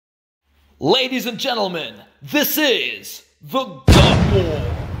Ladies and gentlemen, this is the Gut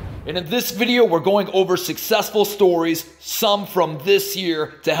War. And in this video, we're going over successful stories, some from this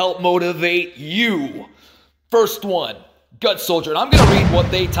year, to help motivate you. First one, Gut Soldier. And I'm going to read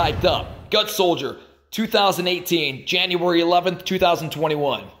what they typed up. Gut Soldier, 2018, January 11th,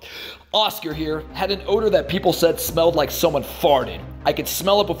 2021. Oscar here had an odor that people said smelled like someone farted. I could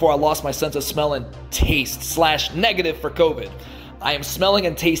smell it before I lost my sense of smell and taste / negative for COVID. I am smelling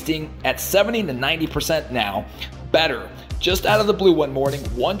and tasting at 70 to 90% now. Better. Just out of the blue one morning,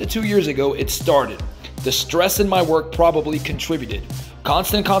 1 to 2 years ago, it started. The stress in my work probably contributed.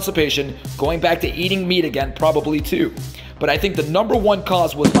 Constant constipation, going back to eating meat again probably too. But I think the #1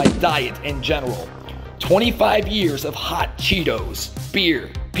 cause was my diet in general. 25 years of hot Cheetos,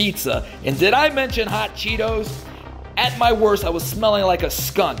 beer, pizza, and did I mention hot Cheetos? At my worst, I was smelling like a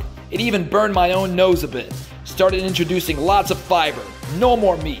skunk. It even burned my own nose a bit. Started introducing lots of fiber, no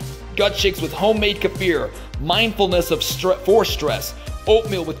more meat, gut shakes with homemade kefir, mindfulness of for stress,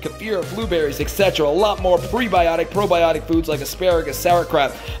 oatmeal with kefir, blueberries, etc. A lot more prebiotic, probiotic foods like asparagus,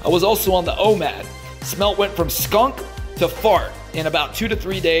 sauerkraut. I was also on the OMAD. Smell went from skunk to fart in about 2 to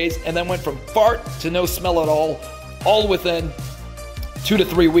 3 days, and then went from fart to no smell at all within 2 to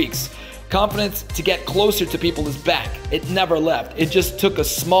 3 weeks. Confidence to get closer to people is back. It never left. It just took a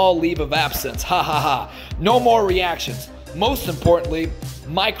small leave of absence. Ha ha ha. No more reactions. Most importantly,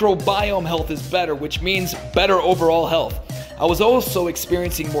 microbiome health is better, which means better overall health. I was also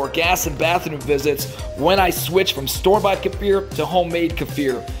experiencing more gas and bathroom visits when I switched from store-bought kefir to homemade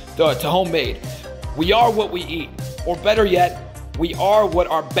kefir. We are what we eat. Or better yet, we are what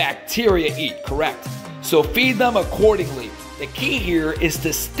our bacteria eat, correct? So feed them accordingly. The key here is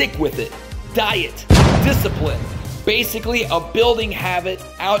to stick with it. Diet, discipline, basically a building habit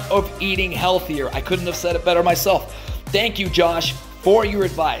out of eating healthier. I couldn't have said it better myself. Thank you, Josh, for your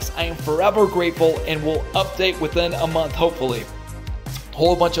advice. I am forever grateful and will update within a month, hopefully.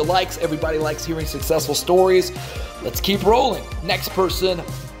 Whole bunch of likes. Everybody likes hearing successful stories. Let's keep rolling. Next person,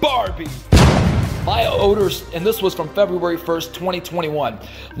 Barbie. My odors, and this was from February 1st, 2021.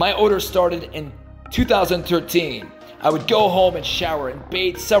 My odors started in 2013. I would go home and shower and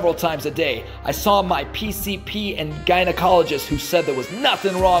bathe several times a day. I saw my PCP and gynecologist who said there was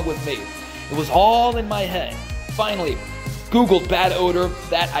nothing wrong with me. It was all in my head. Finally, Googled bad odor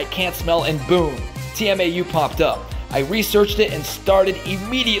that I can't smell, and boom, Tmau2 popped up. I researched it and started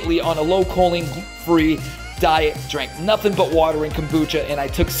immediately on a low choline-free diet, drank nothing but water and kombucha, and I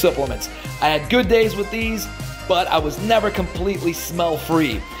took supplements. I had good days with these, but I was never completely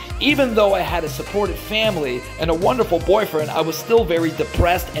smell-free. Even though I had a supportive family and a wonderful boyfriend, I was still very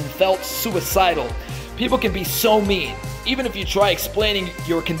depressed and felt suicidal. People can be so mean. Even if you try explaining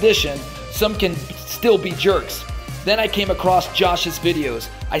your condition, some can still be jerks. Then I came across Josh's videos.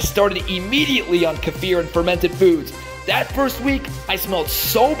 I started immediately on kefir and fermented foods. That first week, I smelled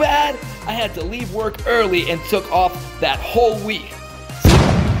so bad, I had to leave work early and took off that whole week.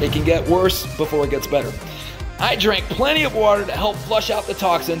 See, it can get worse before it gets better. I drank plenty of water to help flush out the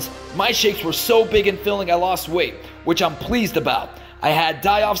toxins. My shakes were so big and filling I lost weight, which I'm pleased about. I had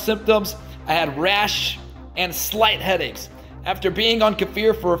die-off symptoms, I had rash, and slight headaches. After being on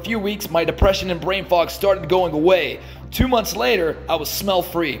kefir for a few weeks, my depression and brain fog started going away. 2 months later, I was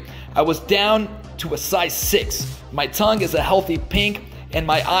smell-free. I was down to a size 6. My tongue is a healthy pink, and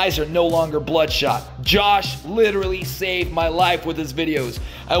my eyes are no longer bloodshot. Josh literally saved my life with his videos.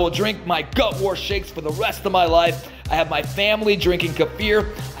 I will drink my Gut War shakes for the rest of my life. I have my family drinking kefir.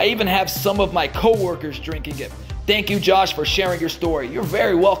 I even have some of my coworkers drinking it. Thank you, Josh, for sharing your story. You're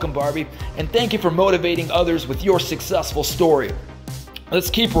very welcome, Barbie. And thank you for motivating others with your successful story. Let's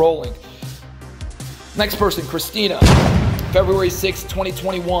keep rolling. Next person, Christina. February 6,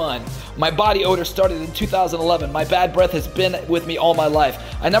 2021. My body odor started in 2011. My bad breath has been with me all my life.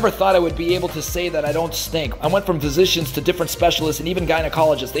 I never thought I would be able to say that I don't stink. I went from physicians to different specialists and even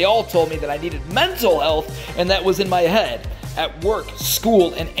gynecologists. They all told me that I needed mental health, and that was in my head. At work,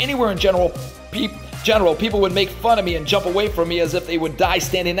 school, and anywhere in general, people would make fun of me and jump away from me as if they would die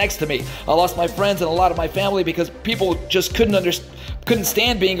standing next to me. I lost my friends and a lot of my family because people just couldn't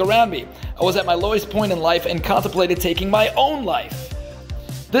stand being around me. I was at my lowest point in life and contemplated taking my own life.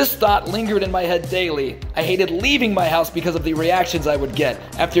 This thought lingered in my head daily. I hated leaving my house because of the reactions I would get.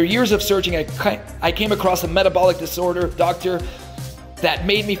 After years of searching, I came across a metabolic disorder doctor that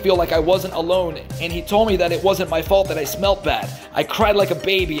made me feel like I wasn't alone, and he told me that it wasn't my fault that I smelled bad. I cried like a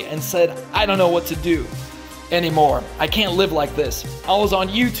baby and said, I don't know what to do. anymore. I can't live like this. I was on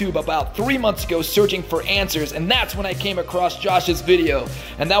YouTube about 3 months ago searching for answers, and that's when I came across Josh's video.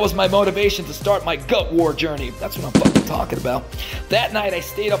 And that was my motivation to start my gut war journey. That's what I'm fucking talking about. That night I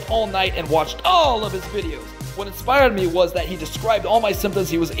stayed up all night and watched all of his videos. What inspired me was that he described all my symptoms.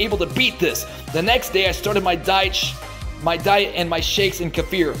 He was able to beat this. The next day I started my diet and my shakes in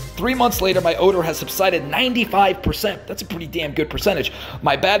kefir. 3 months later, my odor has subsided 95%. That's a pretty damn good percentage.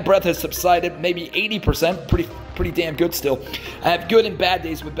 My bad breath has subsided maybe 80%. Pretty damn good still. I have good and bad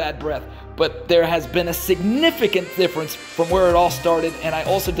days with bad breath, but there has been a significant difference from where it all started. And I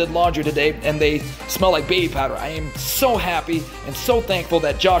also did laundry today, and they smell like baby powder. I am so happy and so thankful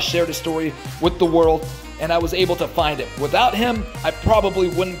that Josh shared his story with the world, and I was able to find it. Without him, I probably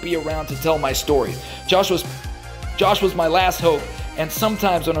wouldn't be around to tell my story. Josh was my last hope, and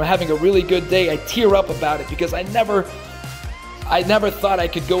sometimes when I'm having a really good day, I tear up about it because I never thought I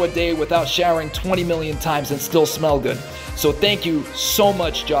could go a day without showering 20 million times and still smell good. So thank you so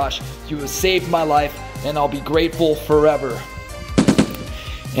much, Josh. You have saved my life, and I'll be grateful forever.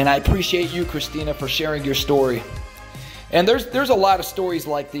 And I appreciate you, Christina, for sharing your story. And there's a lot of stories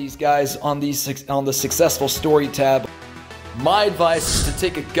like these, guys, on the Successful Story tab. My advice is to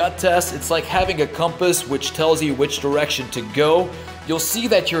take a gut test. It's like having a compass which tells you which direction to go. You'll see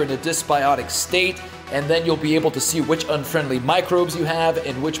that you're in a dysbiotic state, and then you'll be able to see which unfriendly microbes you have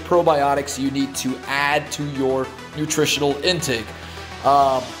and which probiotics you need to add to your nutritional intake.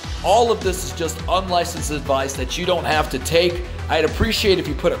 All of this is just unlicensed advice that you don't have to take. I'd appreciate if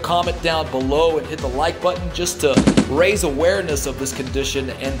you put a comment down below and hit the like button just to raise awareness of this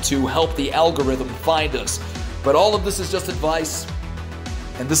condition and to help the algorithm find us. But all of this is just advice,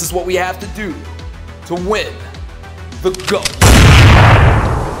 and this is what we have to do to win the gut.